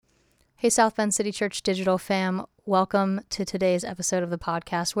Hey, South Bend City Church Digital fam, welcome to today's episode of the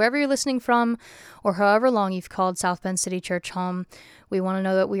podcast. Wherever you're listening from, or however long you've called South Bend City Church home, we want to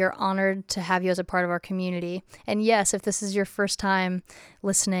know that we are honored to have you as a part of our community. And yes, if this is your first time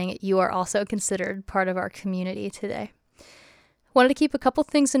listening, you are also considered part of our community today. Wanted to keep a couple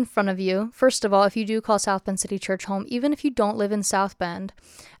things in front of you. First of all, if you do call South Bend City Church home, even if you don't live in South Bend,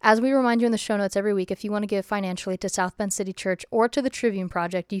 as we remind you in the show notes every week, if you want to give financially to South Bend City Church or to the Tribune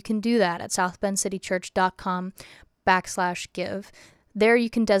Project, you can do that at southbendcitychurch.com/give. There you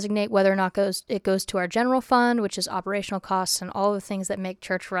can designate whether or not it goes to our general fund, which is operational costs and all the things that make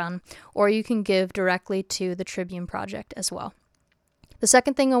church run, or you can give directly to the Tribune Project as well. The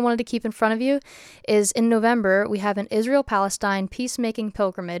second thing I wanted to keep in front of you is in November, we have an Israel-Palestine peacemaking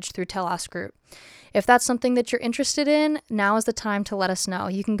pilgrimage through Telos Group. If that's something that you're interested in, now is the time to let us know.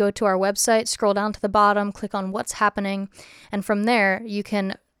 You can go to our website, scroll down to the bottom, click on what's happening, and from there, you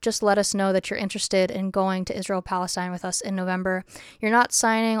can just let us know that you're interested in going to Israel-Palestine with us in November. You're not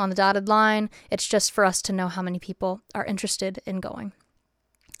signing on the dotted line. It's just for us to know how many people are interested in going.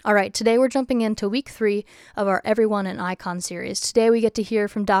 All right, today we're jumping into week 3 of our Everyone an Icon series. Today we get to hear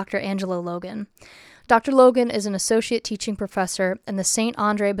from Dr. Angela Logan. Dr. Logan is an associate teaching professor and the St.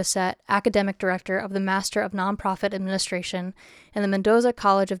 Andre Bessette academic director of the Master of Nonprofit Administration in the Mendoza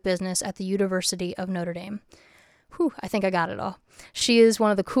College of Business at the University of Notre Dame. Whew, I think I got it all. She is one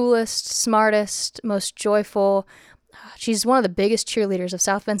of the coolest, smartest, most joyful. She's one of the biggest cheerleaders of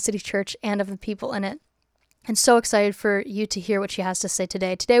South Bend City Church and of the people in it. And so excited for you to hear what she has to say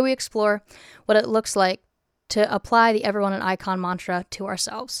today. Today we explore what it looks like to apply the Everyone an Icon mantra to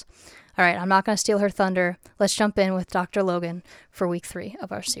ourselves. All right, I'm not going to steal her thunder. Let's jump in with Dr. Logan for week 3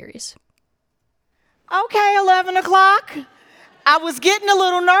 of our series. Okay, 11 o'clock. I was getting a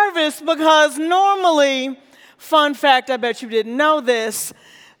little nervous because normally, fun fact, I bet you didn't know this,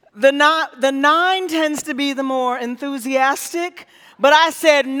 the 9 tends to be the more enthusiastic, but I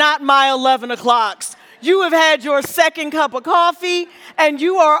said not my 11 o'clocks. You have had your second cup of coffee, and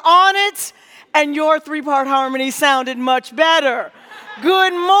you are on it, and your 3-part harmony sounded much better.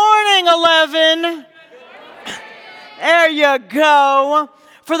 Good morning, 11. There you go.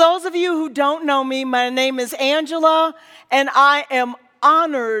 For those of you who don't know me, my name is Angela, and I am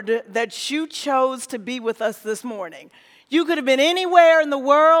honored that you chose to be with us this morning. You could have been anywhere in the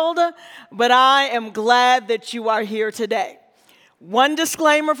world, but I am glad that you are here today. One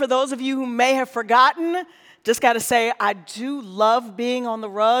disclaimer for those of you who may have forgotten, just got to say, I do love being on the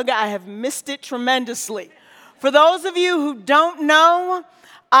rug. I have missed it tremendously. For those of you who don't know,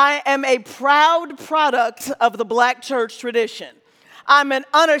 I am a proud product of the Black church tradition. I'm an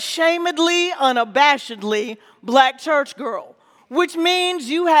unashamedly, unabashedly Black church girl, which means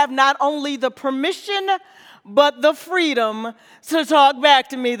you have not only the permission, but the freedom to talk back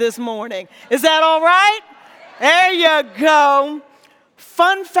to me this morning. Is that all right? There you go.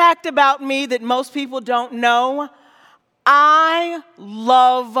 Fun fact about me that most people don't know, I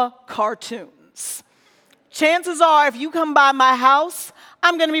love cartoons. Chances are, if you come by my house,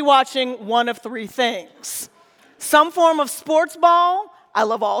 I'm going to be watching one of 3 things. Some form of sports ball, I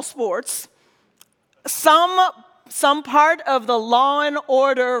love all sports. Some part of the Law and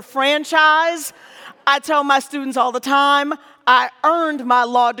Order franchise. I tell my students all the time, I earned my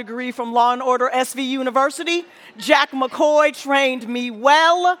law degree from Law and Order SV University. Jack McCoy trained me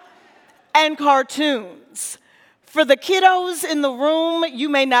well. And cartoons. For the kiddos in the room, you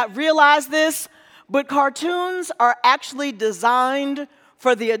may not realize this, but cartoons are actually designed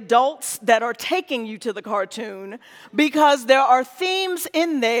for the adults that are taking you to the cartoon because there are themes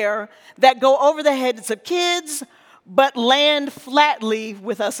in there that go over the heads of kids but land flatly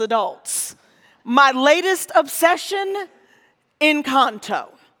with us adults. My latest obsession, Encanto.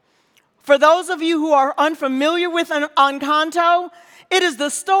 For those of you who are unfamiliar with Encanto, it is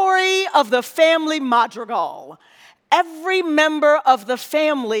the story of the family Madrigal. Every member of the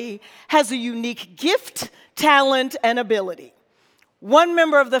family has a unique gift, talent, and ability. One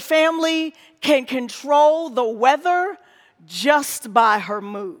member of the family can control the weather just by her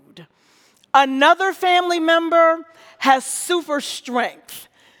mood. Another family member has super strength.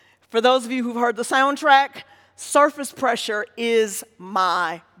 For those of you who've heard the soundtrack, Surface Pressure is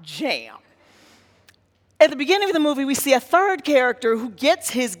my jam. At the beginning of the movie, we see a third character who gets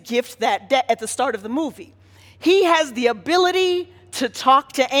his gift that day at the start of the movie. He has the ability to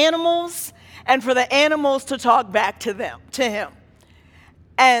talk to animals and for the animals to talk back to him.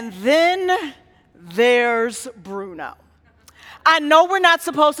 And then there's Bruno. I know we're not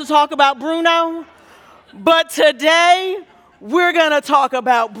supposed to talk about Bruno, but today we're going to talk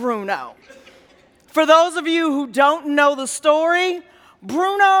about Bruno. For those of you who don't know the story,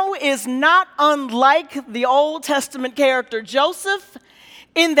 Bruno is not unlike the Old Testament character Joseph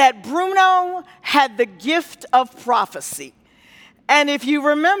in that Bruno had the gift of prophecy. And if you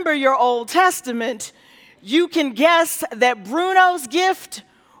remember your Old Testament, you can guess that Bruno's gift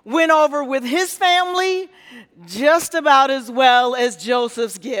went over with his family just about as well as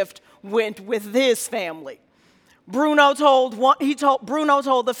Joseph's gift went with his family. Bruno told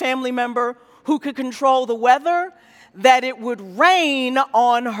the family member who could control the weather that it would rain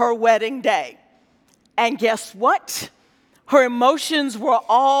on her wedding day. And guess what? Her emotions were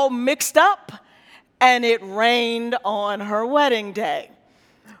all mixed up, and it rained on her wedding day.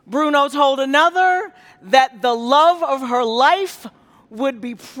 Bruno told another that the love of her life would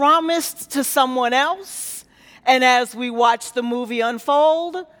be promised to someone else. And as we watched the movie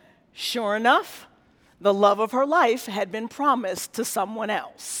unfold, sure enough, the love of her life had been promised to someone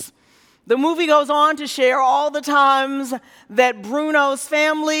else. The movie goes on to share all the times that Bruno's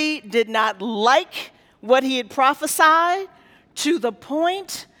family did not like what he had prophesied, to the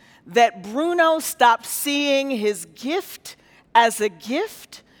point that Bruno stopped seeing his gift as a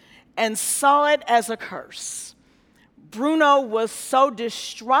gift and saw it as a curse. Bruno was so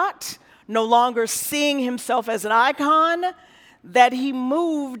distraught, no longer seeing himself as an icon, that he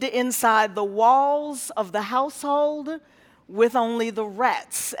moved inside the walls of the household with only the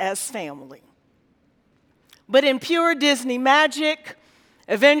rats as family. But in pure Disney magic,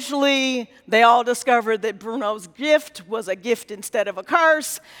 eventually they all discovered that Bruno's gift was a gift instead of a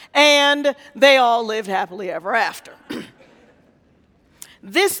curse, and they all lived happily ever after.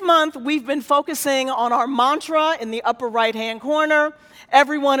 This month, we've been focusing on our mantra in the upper right-hand corner,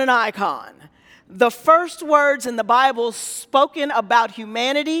 everyone an icon. The first words in the Bible spoken about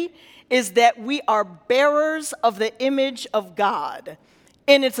humanity is that we are bearers of the image of God.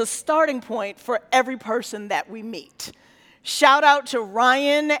 And it's a starting point for every person that we meet. Shout out to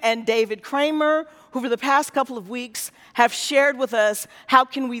Ryan and David Kramer, who for the past couple of weeks have shared with us how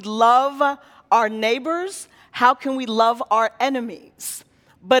can we love our neighbors, how can we love our enemies.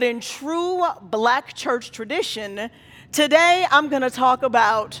 But in true Black church tradition, today I'm going to talk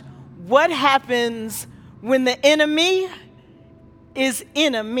about what happens when the enemy is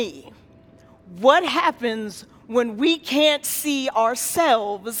enemy. What happens when we can't see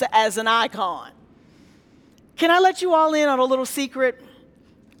ourselves as an icon? Can I let you all in on a little secret?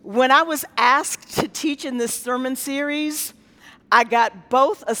 When I was asked to teach in this sermon series, I got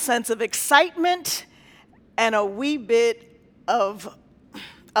both a sense of excitement and a wee bit of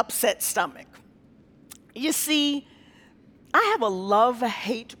upset stomach. You see, I have a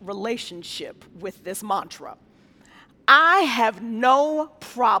love-hate relationship with this mantra. I have no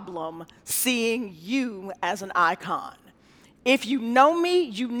problem seeing you as an icon. If you know me,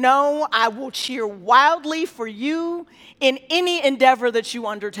 you know I will cheer wildly for you in any endeavor that you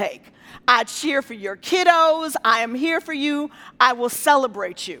undertake. I cheer for your kiddos. I am here for you. I will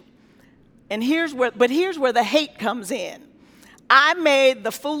celebrate you. And here's where the hate comes in. I made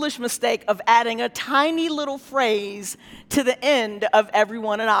the foolish mistake of adding a tiny little phrase to the end of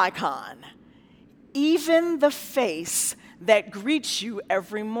everyone an icon. Even the face that greets you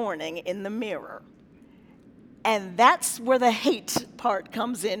every morning in the mirror. And that's where the hate part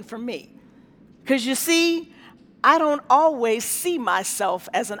comes in for me. Because you see, I don't always see myself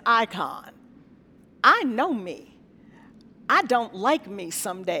as an icon. I know me. I don't like me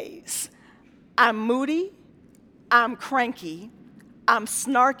some days. I'm moody. I'm cranky. I'm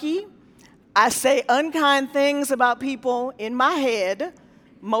snarky. I say unkind things about people in my head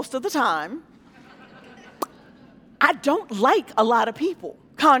most of the time. I don't like a lot of people,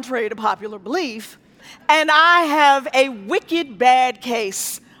 contrary to popular belief, and I have a wicked bad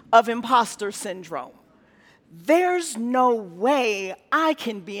case of imposter syndrome. There's no way I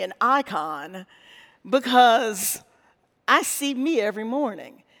can be an icon because I see me every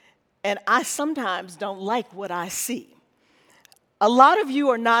morning, and I sometimes don't like what I see. A lot of you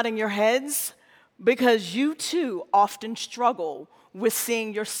are nodding your heads because you too often struggle with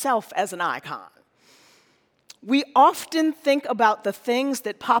seeing yourself as an icon. We often think about the things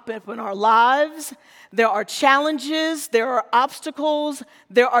that pop up in our lives. There are challenges, there are obstacles,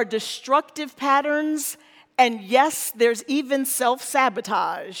 there are destructive patterns, and yes, there's even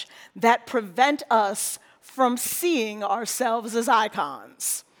self-sabotage that prevent us from seeing ourselves as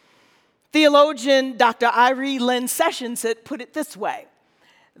icons. Theologian Dr. Irie Lynn Sessions had put it this way: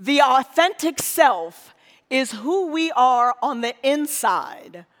 the authentic self is who we are on the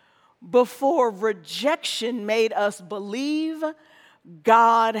inside before rejection made us believe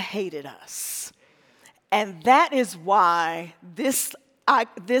God hated us. And that is why this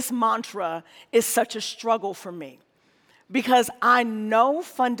mantra is such a struggle for me. because I know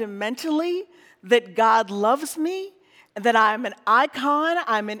fundamentally that God loves me, that I'm an icon,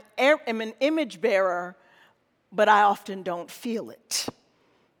 I'm an image bearer, but I often don't feel it.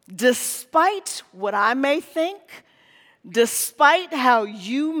 Despite what I may think, despite how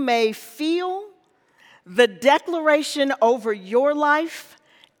you may feel, the declaration over your life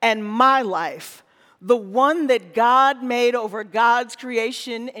and my life, the one that God made over God's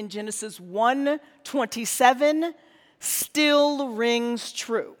creation in Genesis 1:27, still rings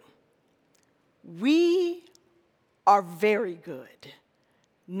true. We are very good.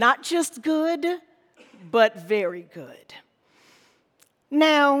 Not just good, but very good.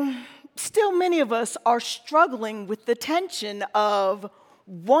 Now, still many of us are struggling with the tension of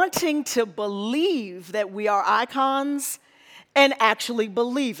wanting to believe that we are icons and actually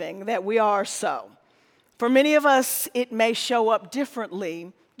believing that we are so. For many of us, it may show up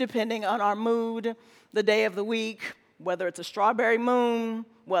differently depending on our mood, the day of the week, whether it's a strawberry moon,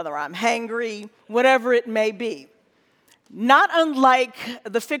 whether I'm hangry, whatever it may be. Not unlike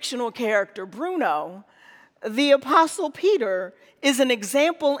the fictional character Bruno, the Apostle Peter is an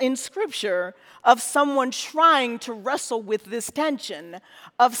example in Scripture of someone trying to wrestle with this tension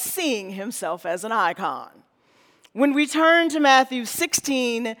of seeing himself as an icon. When we turn to Matthew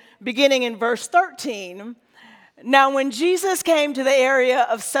 16, beginning in verse 13, now when Jesus came to the area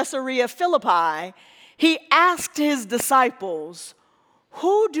of Caesarea Philippi, he asked his disciples,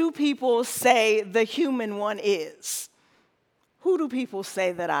 "Who do people say the human one is? Who do people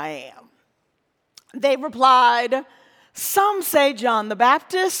say that I am?" They replied, "Some say John the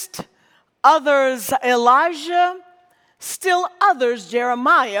Baptist, others Elijah, still others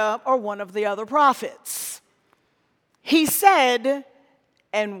Jeremiah or one of the other prophets." He said,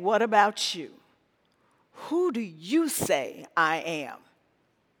 "And what about you? Who do you say I am?"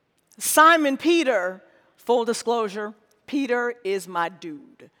 Simon Peter, full disclosure, Peter is my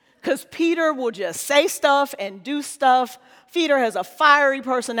dude. Because Peter will just say stuff and do stuff. Peter has a fiery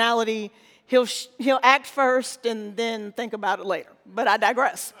personality. He'll act first and then think about it later. But I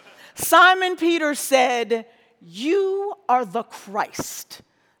digress. Simon Peter said, "You are the Christ,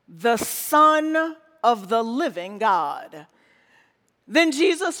 the Son of the living God." Then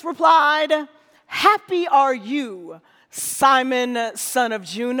Jesus replied, "Happy are you, Simon, son of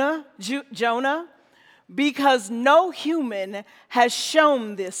Jonah, because no human has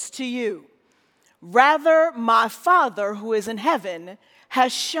shown this to you. Rather, my Father who is in heaven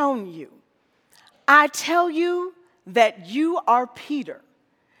has shown you. I tell you that you are Peter,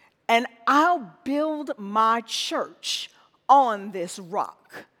 and I'll build my church on this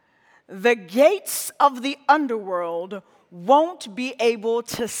rock. The gates of the underworld won't be able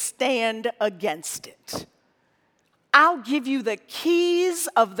to stand against it. I'll give you the keys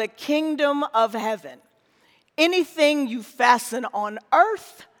of the kingdom of heaven. Anything you fasten on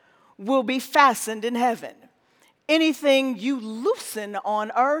earth will be fastened in heaven. Anything you loosen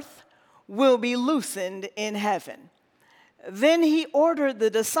on earth will be loosened in heaven." Then he ordered the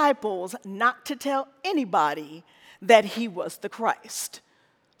disciples not to tell anybody that he was the Christ.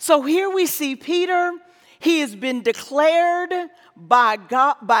 So here we see Peter. He has been declared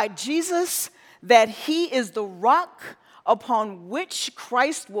by Jesus that he is the rock upon which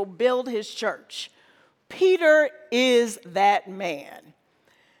Christ will build his church. Peter is that man.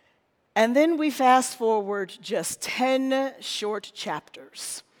 And then we fast forward just 10 short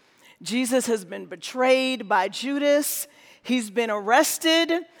chapters. Jesus has been betrayed by Judas. He's been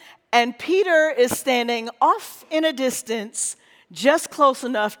arrested, and Peter is standing off in a distance, just close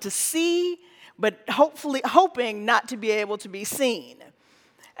enough to see, but hoping not to be able to be seen.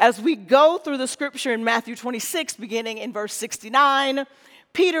 As we go through the scripture in Matthew 26, beginning in verse 69,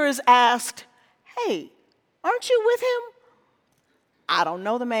 Peter is asked, "Hey, aren't you with him?" "I don't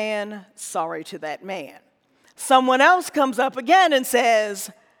know the man. Sorry to that man." Someone else comes up again and says,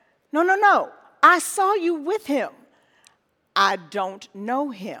 No, I saw you with him." "I don't know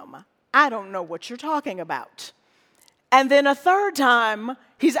him. I don't know what you're talking about." And then a third time,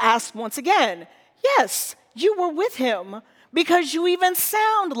 he's asked once again, "Yes, you were with him because you even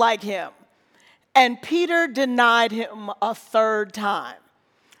sound like him." And Peter denied him a third time.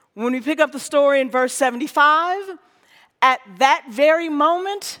 When we pick up the story in verse 75, at that very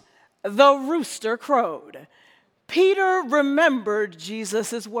moment, the rooster crowed. Peter remembered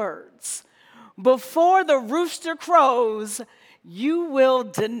Jesus' words. "Before the rooster crows, you will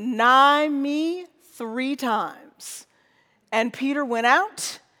deny me 3 times. And Peter went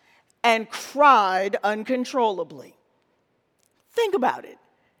out and cried uncontrollably. Think about it.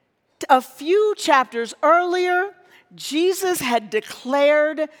 A few chapters earlier, Jesus had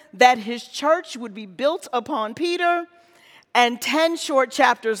declared that his church would be built upon Peter, And 10 short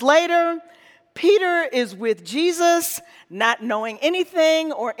chapters later, Peter is with Jesus, not knowing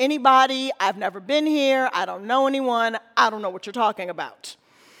anything or anybody. I've never been here. I don't know anyone. I don't know what you're talking about.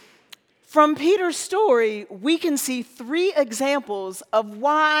 From Peter's story, we can see 3 examples of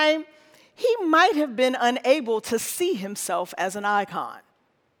why he might have been unable to see himself as an icon.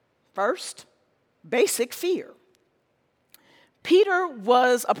 First, basic fear. Peter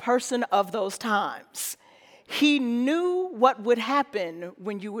was a person of those times. He knew what would happen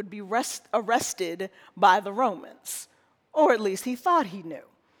when you would be arrested by the Romans, or at least he thought he knew.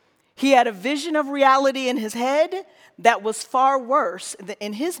 He had a vision of reality in his head that was far worse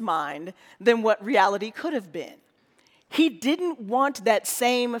in his mind than what reality could have been. He didn't want that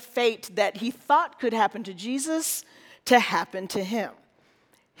same fate that he thought could happen to Jesus to happen to him.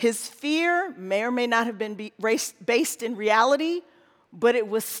 His fear may or may not have been based in reality, but it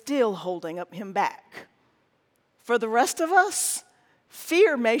was still holding him back. For the rest of us,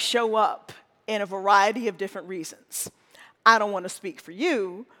 fear may show up in a variety of different reasons. I don't want to speak for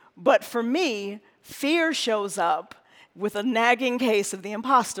you, but for me, fear shows up with a nagging case of the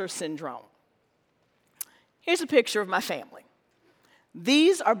imposter syndrome. Here's a picture of my family.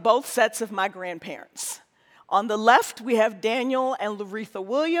 These are both sets of my grandparents. On the left, we have Daniel and Laretha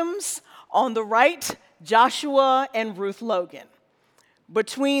Williams. On the right, Joshua and Ruth Logan.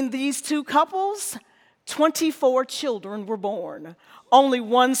 Between these 2 couples, 24 children were born, only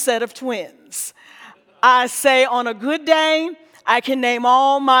 1 set of twins. I say on a good day, I can name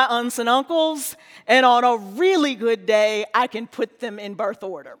all my aunts and uncles, and on a really good day, I can put them in birth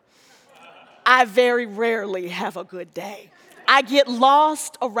order. I very rarely have a good day. I get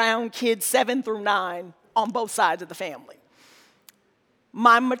lost around kids 7 through 9 on both sides of the family.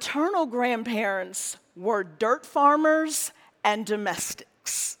 My maternal grandparents were dirt farmers and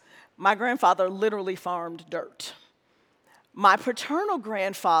domestics. My grandfather literally farmed dirt. My paternal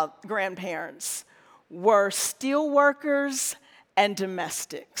grandparents were steel workers and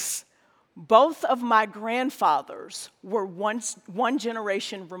domestics. Both of my grandfathers were one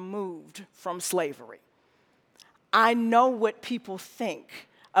generation removed from slavery. I know what people think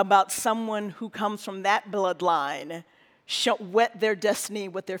about someone who comes from that bloodline, what their destiny,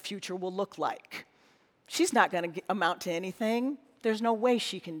 what their future will look like. She's not going to amount to anything. There's no way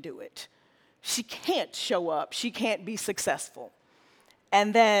she can do it. She can't show up. She can't be successful.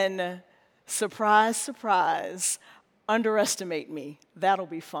 And then, surprise, surprise, underestimate me. That'll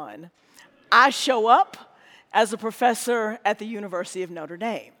be fun. I show up as a professor at the University of Notre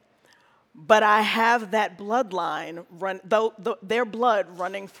Dame. But I have that bloodline, their blood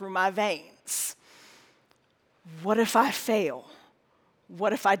running through my veins. What if I fail?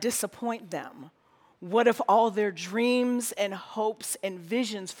 What if I disappoint them? What if all their dreams and hopes and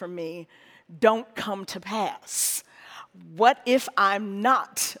visions for me don't come to pass? What if I'm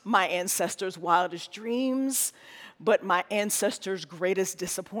not my ancestors' wildest dreams, but my ancestors' greatest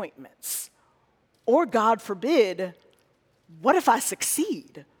disappointments? Or, God forbid, what if I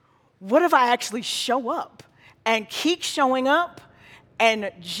succeed? What if I actually show up and keep showing up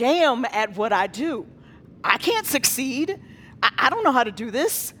and jam at what I do? I can't succeed. I don't know how to do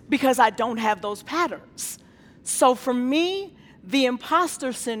this because I don't have those patterns. So for me, the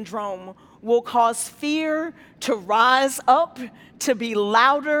imposter syndrome will cause fear to rise up, to be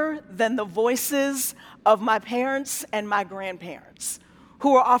louder than the voices of my parents and my grandparents,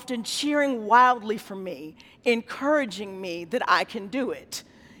 who are often cheering wildly for me, encouraging me that I can do it,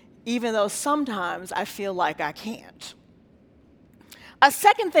 even though sometimes I feel like I can't. A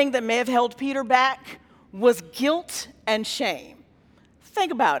second thing that may have held Peter back was guilt and shame.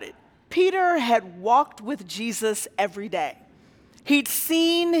 Think about it. Peter had walked with Jesus every day. He'd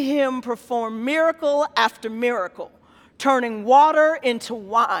seen him perform miracle after miracle, turning water into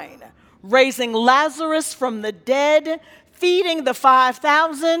wine, raising Lazarus from the dead, feeding the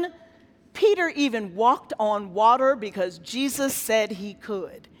 5,000. Peter even walked on water because Jesus said he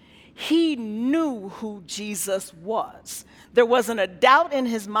could. He knew who Jesus was. There wasn't a doubt in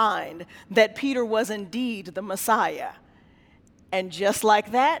his mind that Peter was indeed the Messiah. And just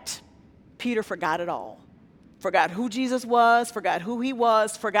like that, Peter forgot it all. Forgot who Jesus was, forgot who he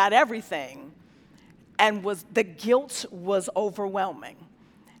was, forgot everything. And the guilt was overwhelming.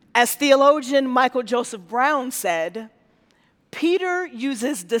 As theologian Michael Joseph Brown said, Peter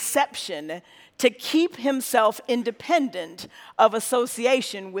uses deception to keep himself independent of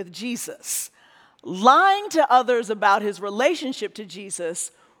association with Jesus. Lying to others about his relationship to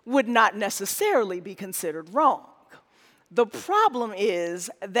Jesus would not necessarily be considered wrong. The problem is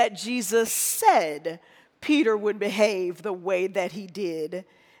that Jesus said Peter would behave the way that he did,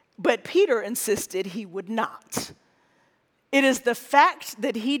 but Peter insisted he would not. It is the fact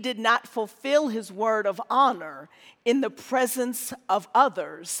that he did not fulfill his word of honor in the presence of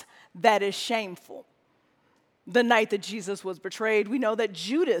others that is shameful. The night that Jesus was betrayed, we know that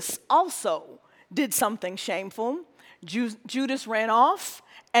Judas also did something shameful. Judas ran off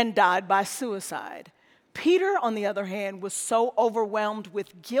and died by suicide. Peter, on the other hand, was so overwhelmed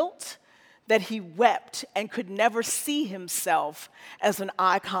with guilt that he wept and could never see himself as an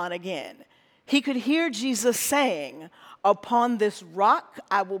icon again. He could hear Jesus saying, "Upon this rock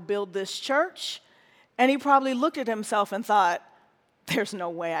I will build this church," and he probably looked at himself and thought, "There's no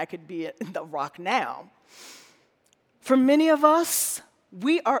way I could be the rock now." For many of us,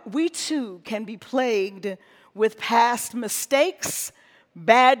 we too can be plagued with past mistakes,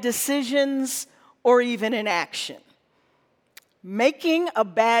 bad decisions, or even inaction. Making a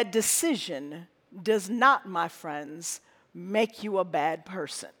bad decision does not, my friends, make you a bad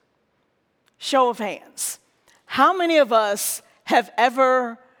person. Show of hands. How many of us have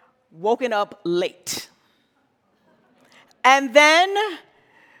ever woken up late? And then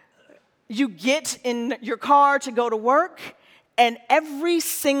you get in your car to go to work, and every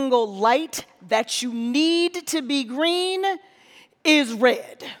single light that you need to be green is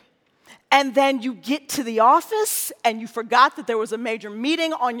red. And then you get to the office, and you forgot that there was a major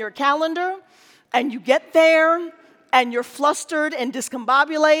meeting on your calendar, and you get there, and you're flustered and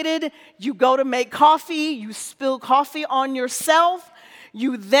discombobulated. You go to make coffee, you spill coffee on yourself.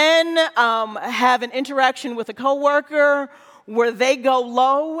 You then have an interaction with a coworker where they go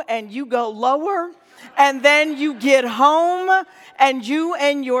low and you go lower. And then you get home and you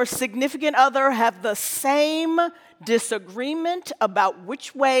and your significant other have the same disagreement about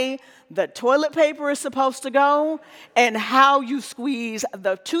which way the toilet paper is supposed to go and how you squeeze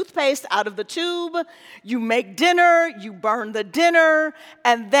the toothpaste out of the tube. You make dinner, you burn the dinner,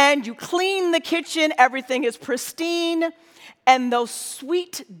 and then you clean the kitchen. Everything is pristine. And those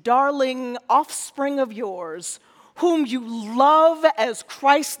sweet, darling offspring of yours, whom you love as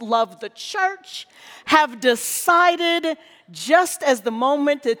Christ loved the church, have decided, just as the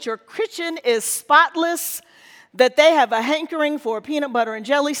moment that your kitchen is spotless, that they have a hankering for a peanut butter and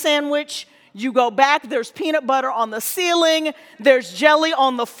jelly sandwich. You go back, there's peanut butter on the ceiling, there's jelly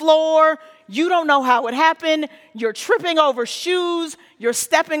on the floor. You don't know how it happened. You're tripping over shoes, you're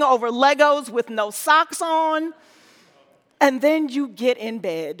stepping over Legos with no socks on. And then you get in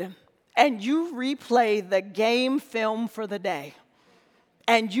bed and you replay the game film for the day.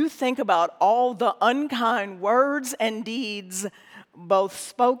 And you think about all the unkind words and deeds, both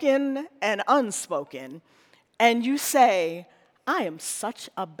spoken and unspoken. And you say, I am such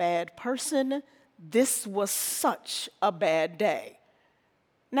a bad person. This was such a bad day.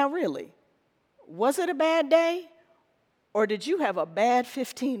 Now, really, was it a bad day? Or did you have a bad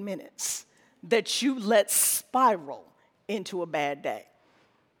 15 minutes that you let spiral into a bad day?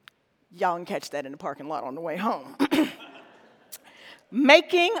 Y'all can catch that in the parking lot on the way home.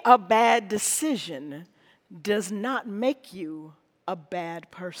 Making a bad decision does not make you a bad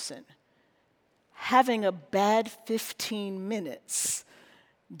person. Having a bad 15 minutes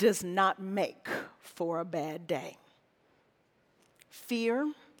does not make for a bad day.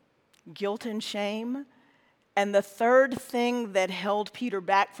 Fear, guilt, and shame. And the third thing that held Peter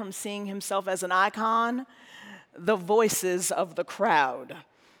back from seeing himself as an icon, the voices of the crowd.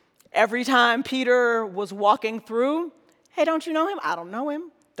 Every time Peter was walking through, hey, don't you know him? I don't know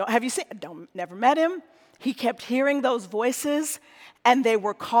him. Have you seen? Never met him. He kept hearing those voices, and they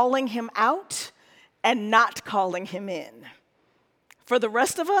were calling him out and not calling him in. For the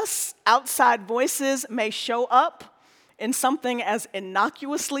rest of us, outside voices may show up in something as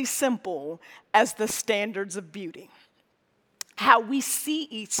innocuously simple as the standards of beauty. How we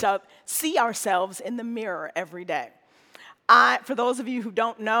see ourselves in the mirror every day. For those of you who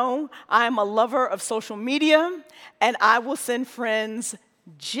don't know, I am a lover of social media, and I will send friends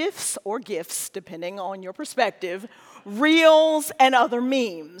GIFs or GIFs, depending on your perspective, reels and other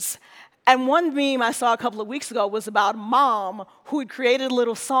memes. And one meme I saw a couple of weeks ago was about a mom who had created a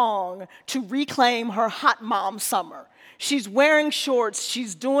little song to reclaim her hot mom summer. She's wearing shorts,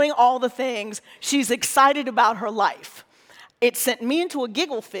 she's doing all the things, she's excited about her life. It sent me into a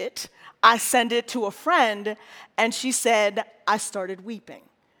giggle fit. I sent it to a friend, and she said, I started weeping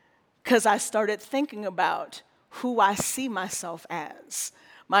because I started thinking about who I see myself as.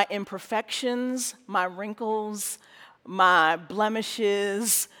 My imperfections, my wrinkles, my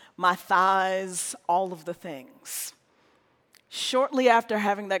blemishes, my thighs, all of the things. Shortly after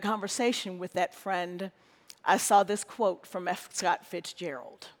having that conversation with that friend, I saw this quote from F. Scott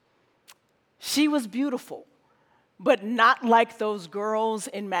Fitzgerald. She was beautiful, but not like those girls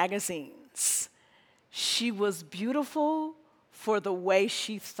in magazines. She was beautiful for the way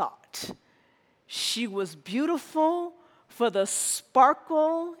she thought. She was beautiful for the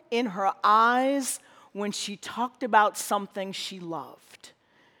sparkle in her eyes when she talked about something she loved.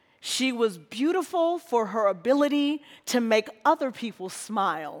 She was beautiful for her ability to make other people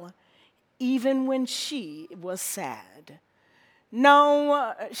smile, even when she was sad.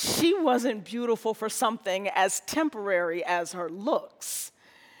 No, she wasn't beautiful for something as temporary as her looks.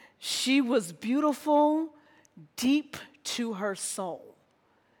 She was beautiful deep to her soul.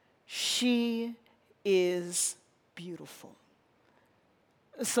 She is beautiful.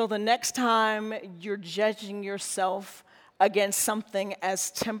 So the next time you're judging yourself against something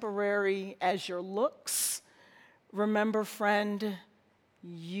as temporary as your looks, remember, friend,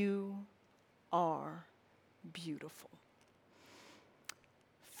 you are beautiful.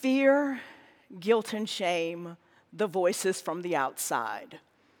 Fear, guilt, and shame, the voices from the outside.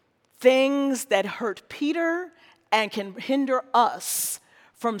 Things that hurt Peter and can hinder us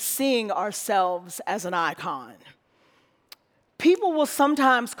from seeing ourselves as an icon. People will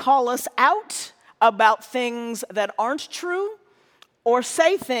sometimes call us out about things that aren't true or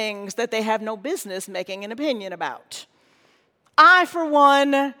say things that they have no business making an opinion about. I, for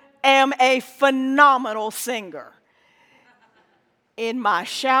one, am a phenomenal singer in my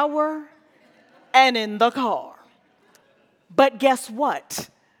shower and in the car. But guess what?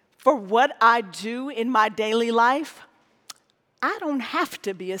 For what I do in my daily life, I don't have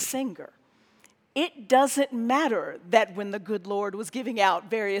to be a singer. It doesn't matter that when the good Lord was giving out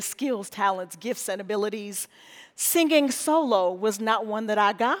various skills, talents, gifts, and abilities, singing solo was not one that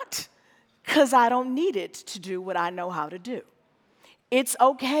I got because I don't need it to do what I know how to do. It's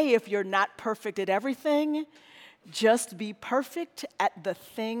okay if you're not perfect at everything. Just be perfect at the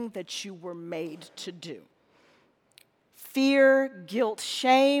thing that you were made to do. Fear, guilt,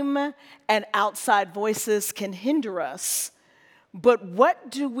 shame, and outside voices can hinder us. But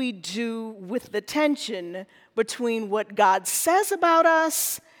what do we do with the tension between what God says about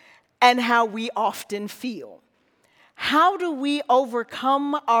us and how we often feel? How do we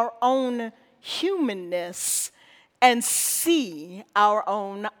overcome our own humanness and see our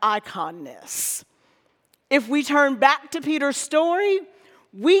own iconness? If we turn back to Peter's story,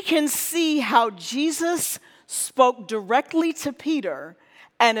 we can see how Jesus spoke directly to Peter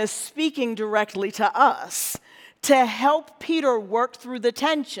and is speaking directly to us to help Peter work through the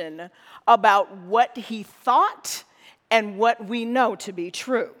tension about what he thought and what we know to be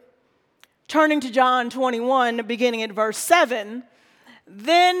true. Turning to John 21, beginning at verse 7,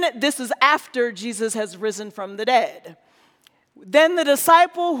 then this is after Jesus has risen from the dead. Then the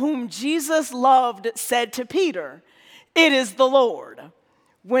disciple whom Jesus loved said to Peter, "It is the Lord."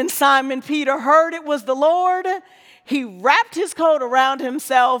 When Simon Peter heard it was the Lord, he wrapped his coat around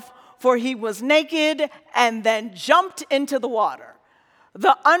himself, for he was naked, and then jumped into the water.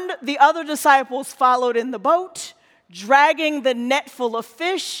 The other disciples followed in the boat, dragging the net full of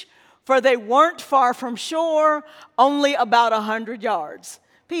fish, for they weren't far from shore, only about 100 yards.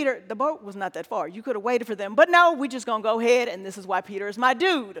 Peter, the boat was not that far. You could have waited for them. But no, we're just going to go ahead, and this is why Peter is my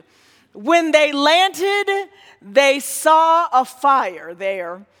dude. When they landed, they saw a fire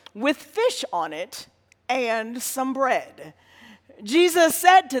there with fish on it and some bread. Jesus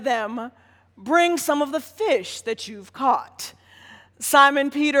said to them, "Bring some of the fish that you've caught." Simon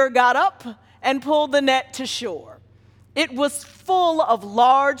Peter got up and pulled the net to shore. It was full of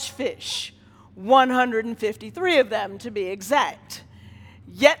large fish, 153 of them to be exact.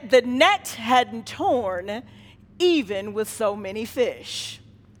 Yet the net hadn't torn, even with so many fish.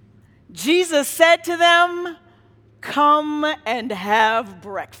 Jesus said to them, "Come and have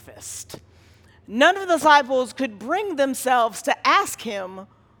breakfast." None of the disciples could bring themselves to ask him,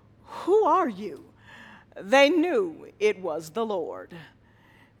 "Who are you?" They knew it was the Lord.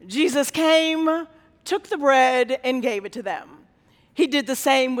 Jesus came, took the bread, and gave it to them. He did the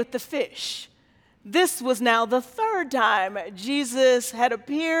same with the fish. This was now the third time Jesus had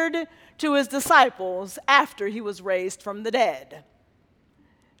appeared to his disciples after he was raised from the dead.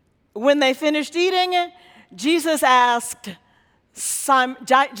 When they finished eating, Jesus asked Simon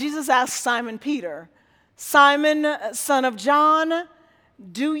Peter, "Simon, son of John,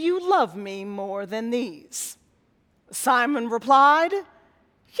 do you love me more than these?" Simon replied,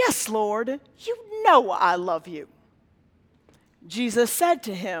 "Yes, Lord, you know I love you." Jesus said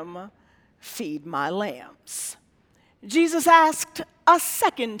to him, "Feed my lambs." Jesus asked a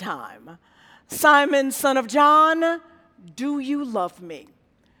second time, "Simon, son of John, do you love me?"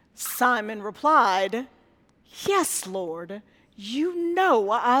 Simon replied, "Yes, Lord, you know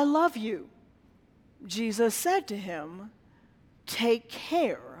I love you." Jesus said to him, "Take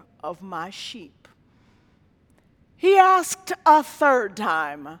care of my sheep." He asked asked a third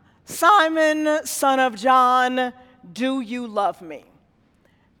time, "Simon, son of John, do you love me?"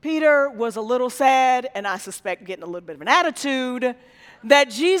 Peter was a little sad, and I suspect getting a little bit of an attitude, that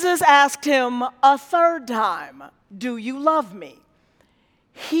Jesus asked him a third time, "Do you love me?"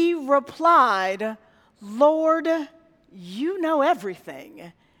 He replied, "Lord, you know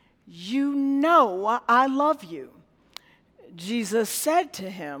everything. You know I love you." Jesus said to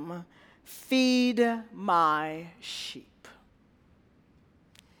him, "Feed my sheep."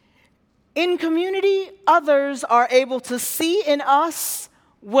 In community, others are able to see in us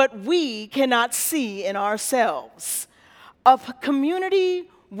what we cannot see in ourselves. A community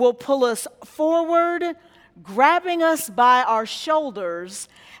will pull us forward, grabbing us by our shoulders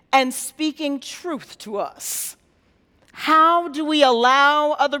and speaking truth to us. How do we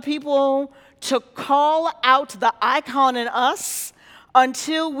allow other people to call out the icon in us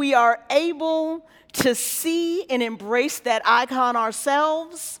until we are able to see and embrace that icon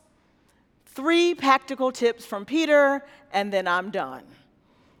ourselves? 3 practical tips from Peter, and then I'm done.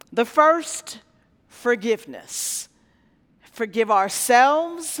 The first, forgiveness. Forgive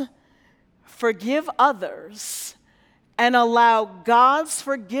ourselves, forgive others, and allow God's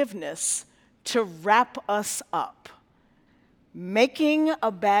forgiveness to wrap us up. Making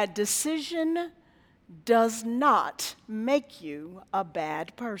a bad decision does not make you a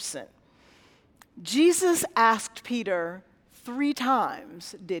bad person. Jesus asked Peter 3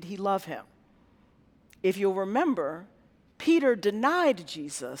 times, did he love him? If you'll remember, Peter denied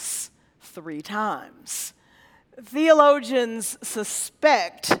Jesus 3 times. Theologians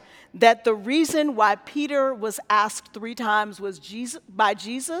suspect that the reason why Peter was asked 3 times by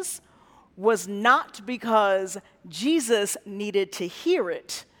Jesus was not because Jesus needed to hear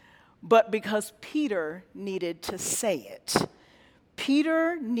it, but because Peter needed to say it.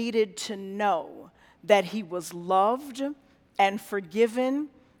 Peter needed to know that he was loved and forgiven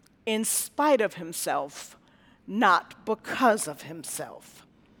in spite of himself, not because of himself.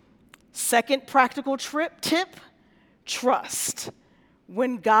 Second practical tip, trust.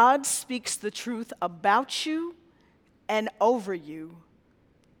 When God speaks the truth about you and over you,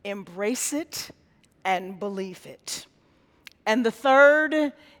 embrace it and believe it. And the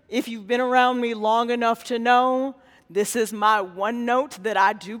third, if you've been around me long enough to know, this is my one note that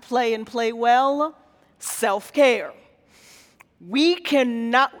I do play and play well, self-care.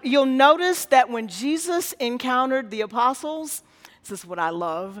 You'll notice that when Jesus encountered the apostles, this is what I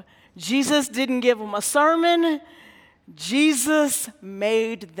love, Jesus didn't give them a sermon, Jesus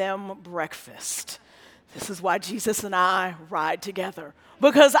made them breakfast. This is why Jesus and I ride together,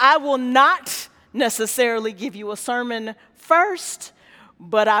 because I will not necessarily give you a sermon first,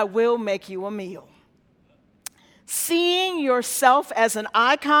 but I will make you a meal. Seeing yourself as an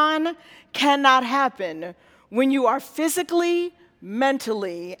icon cannot happen when you are physically,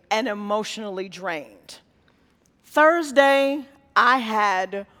 mentally, and emotionally drained. Thursday, I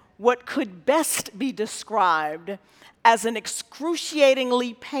had what could best be described as an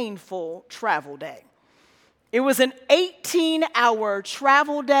excruciatingly painful travel day. It was an 18-hour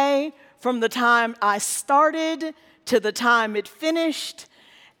travel day from the time I started to the time it finished,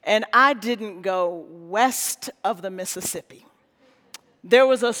 and I didn't go west of the Mississippi. There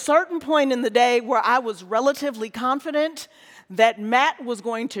was a certain point in the day where I was relatively confident that Matt was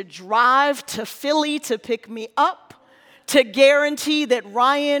going to drive to Philly to pick me up to guarantee that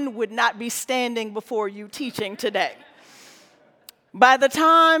Ryan would not be standing before you teaching today. By the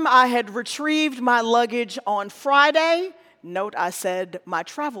time I had retrieved my luggage on Friday, note I said my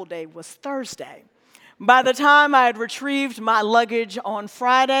travel day was Thursday. By the time I had retrieved my luggage on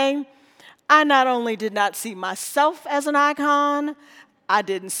Friday, I not only did not see myself as an icon, I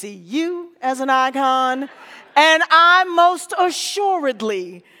didn't see you as an icon, and I most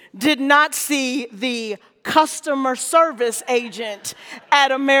assuredly did not see the customer service agent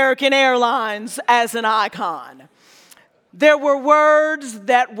at American Airlines as an icon. There were words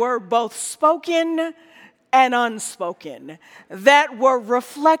that were both spoken and unspoken that were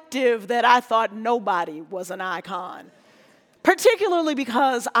reflective that I thought nobody was an icon, particularly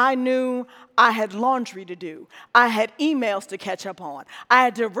because I knew I had laundry to do. I had emails to catch up on. I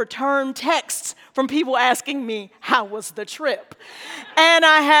had to return texts from people asking me, how was the trip? And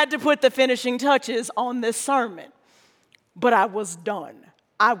I had to put the finishing touches on this sermon. But I was done.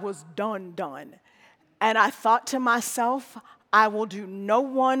 I was done. And I thought to myself, I will do no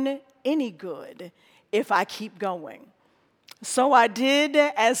one any good if I keep going. So I did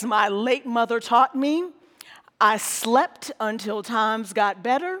as my late mother taught me. I slept until times got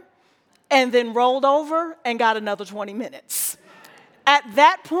better and then rolled over and got another 20 minutes. At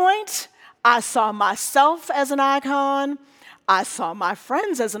that point, I saw myself as an icon. I saw my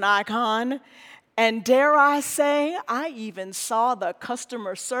friends as an icon. And dare I say, I even saw the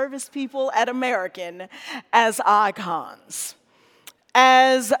customer service people at American as icons.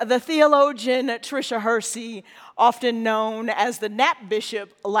 As the theologian Tricia Hersey, often known as the Nap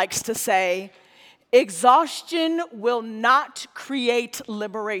Bishop, likes to say, exhaustion will not create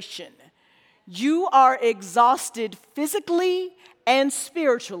liberation. You are exhausted physically and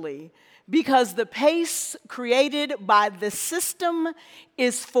spiritually because the pace created by the system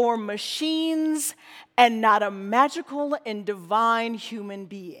is for machines and not a magical and divine human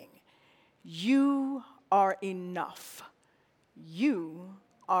being. You are enough. You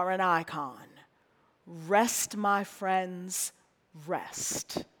are an icon. Rest, my friends,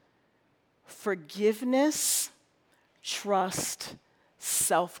 rest. Forgiveness, trust,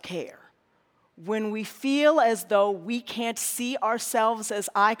 self-care. When we feel as though we can't see ourselves as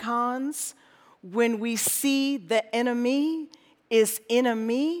icons, when we see the enemy is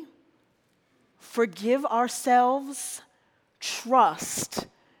enemy, forgive ourselves, trust,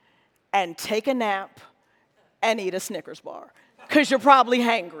 and take a nap and eat a Snickers bar, because you're probably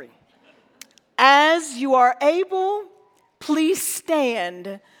hangry. As you are able, please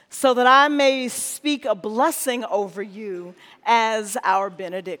stand so that I may speak a blessing over you as our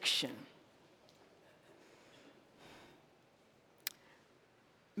benediction.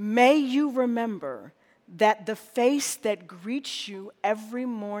 May you remember that the face that greets you every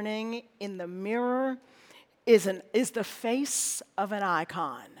morning in the mirror is the face of an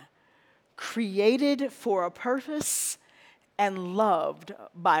icon, created for a purpose and loved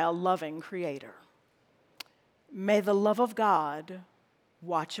by a loving Creator. May the love of God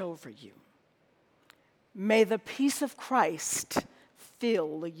watch over you. May the peace of Christ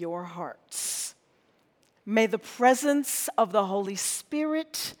fill your hearts. May the presence of the Holy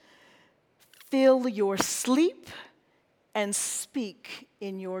Spirit fill your sleep and speak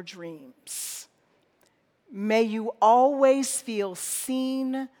in your dreams. May you always feel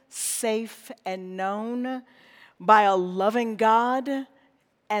seen, safe, and known by a loving God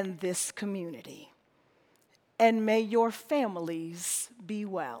and this community. And may your families be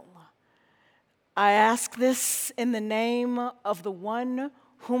well. I ask this in the name of the one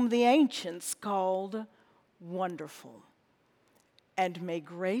whom the ancients called Wonderful. And may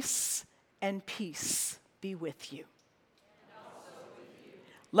grace and peace be with you.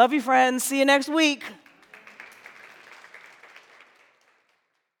 Love you, friends. See you next week.